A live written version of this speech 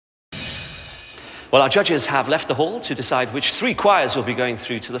Well, our judges have left the hall to decide which 3 choirs will be going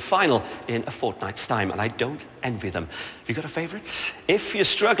through to the final in a fortnight's time, and I don't envy them. Have you got a favourite? If you're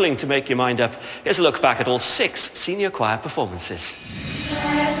struggling to make your mind up, here's a look back at all 6 senior choir performances.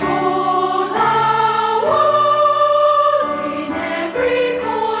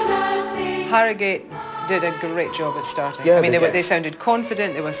 Harrogate did a great job at starting. Yeah, I mean, they sounded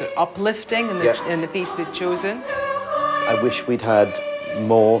confident, they were sort of uplifting in the piece they'd chosen. I wish we'd had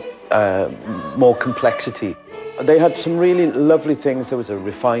more complexity. They had some really lovely things. There was a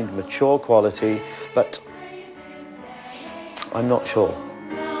refined, mature quality, but I'm not sure.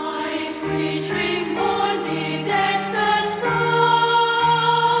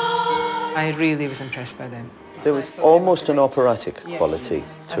 I really was impressed by them. There was almost an operatic quality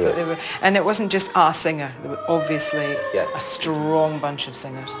to it. They were, and it wasn't just our singer. They were obviously a strong bunch of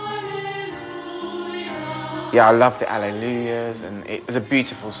singers. Yeah, I loved the Alleluias, and it was a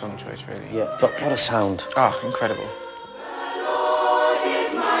beautiful song choice, really. Yeah, but what a sound. Oh, incredible.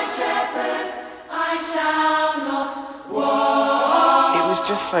 It was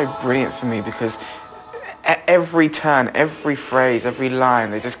just so brilliant for me because at every turn, every phrase, every line,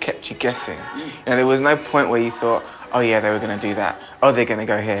 they just kept you guessing. You know, there was no point where you thought, oh yeah, they were going to do that. Oh, they're going to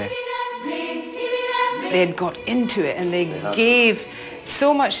go here. They had got into it and they gave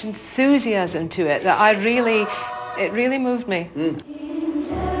so much enthusiasm to it that it really moved me.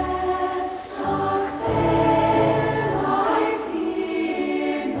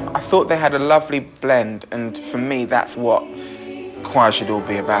 I thought they had a lovely blend, and for me, that's what choir should all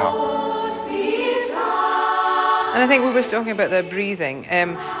be about. And I think we were talking about their breathing.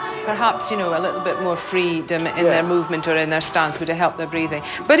 Perhaps, you know, a little bit more freedom in their movement or in their stance would have helped their breathing.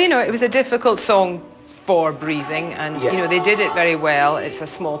 But, you know, it was a difficult song for breathing, and, you know, they did it very well. It's a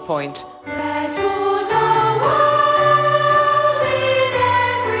small point.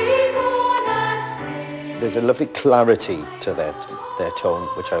 There's a lovely clarity to their tone,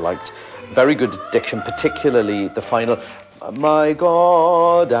 which I liked. Very good diction, particularly the final, my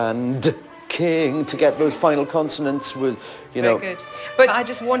God and King, to get those final consonants with, you know. Very good. But I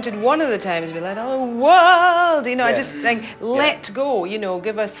just wanted one of the times to be like, oh, world, you know, I just think, let go, you know,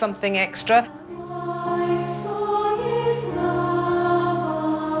 give us something extra.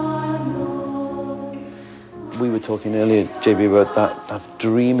 We were talking earlier, JB, about that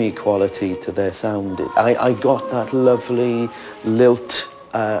dreamy quality to their sound. I got that lovely lilt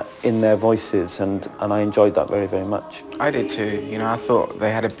in their voices, and I enjoyed that very, very much. I did too. You know, I thought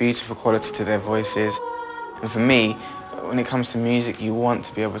they had a beautiful quality to their voices. And for me, when it comes to music, you want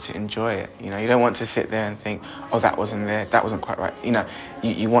to be able to enjoy it. You know, you don't want to sit there and think, oh, that wasn't there, that wasn't quite right. You know,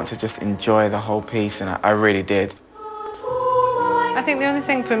 you want to just enjoy the whole piece, and I really did. I think the only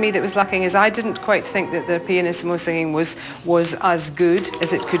thing for me that was lacking is I didn't quite think that the pianissimo singing was as good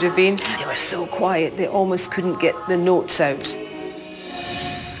as it could have been. They were so quiet, they almost couldn't get the notes out.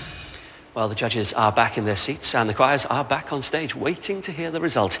 Well, the judges are back in their seats and the choirs are back on stage waiting to hear the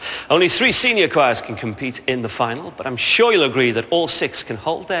result. Only 3 senior choirs can compete in the final, but I'm sure you'll agree that all 6 can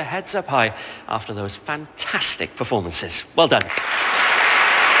hold their heads up high after those fantastic performances. Well done.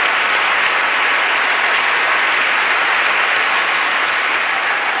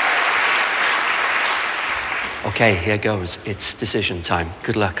 Okay, here goes. It's decision time.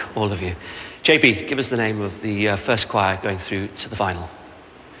 Good luck, all of you. JB, give us the name of the first choir going through to the final.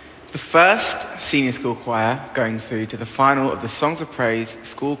 The first senior school choir going through to the final of the Songs of Praise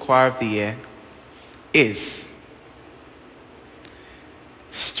School Choir of the Year is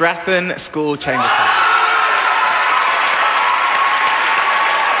Strathern School Chamber Choir.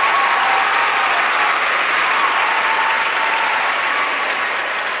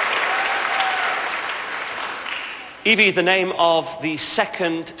 Evie, the name of the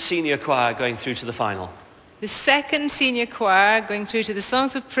second senior choir going through to the final. The second senior choir going through to the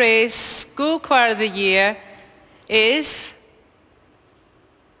Songs of Praise School Choir of the Year is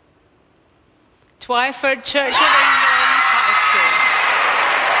Twyford Church of England High School.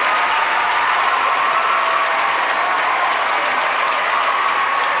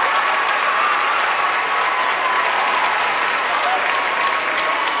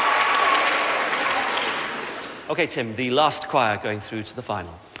 Okay, Tim, the last choir going through to the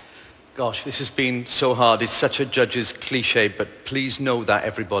final. Gosh, this has been so hard. It's such a judge's cliche, but please know that,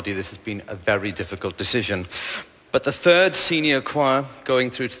 everybody, this has been a very difficult decision. But the third senior choir going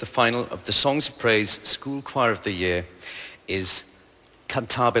through to the final of the Songs of Praise School Choir of the Year is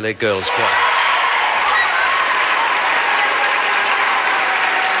Cantabile Girls Choir.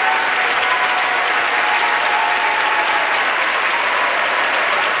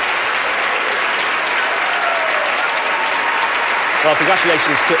 Well,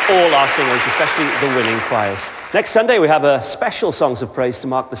 congratulations to all our singers, especially the winning choirs. Next Sunday, we have a special Songs of Praise to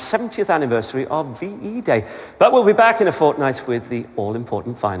mark the 70th anniversary of VE Day. But we'll be back in a fortnight with the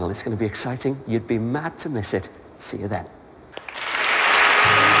all-important final. It's going to be exciting. You'd be mad to miss it. See you then.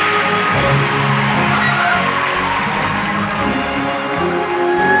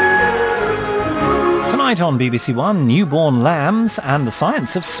 Tonight on BBC One, Newborn Lambs and the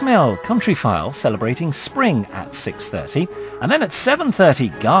Science of Smell, Countryfile celebrating spring at 6:30. And then at 7:30,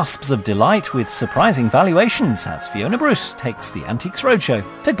 gasps of delight with surprising valuations as Fiona Bruce takes the Antiques Roadshow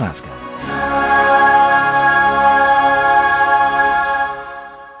to Glasgow.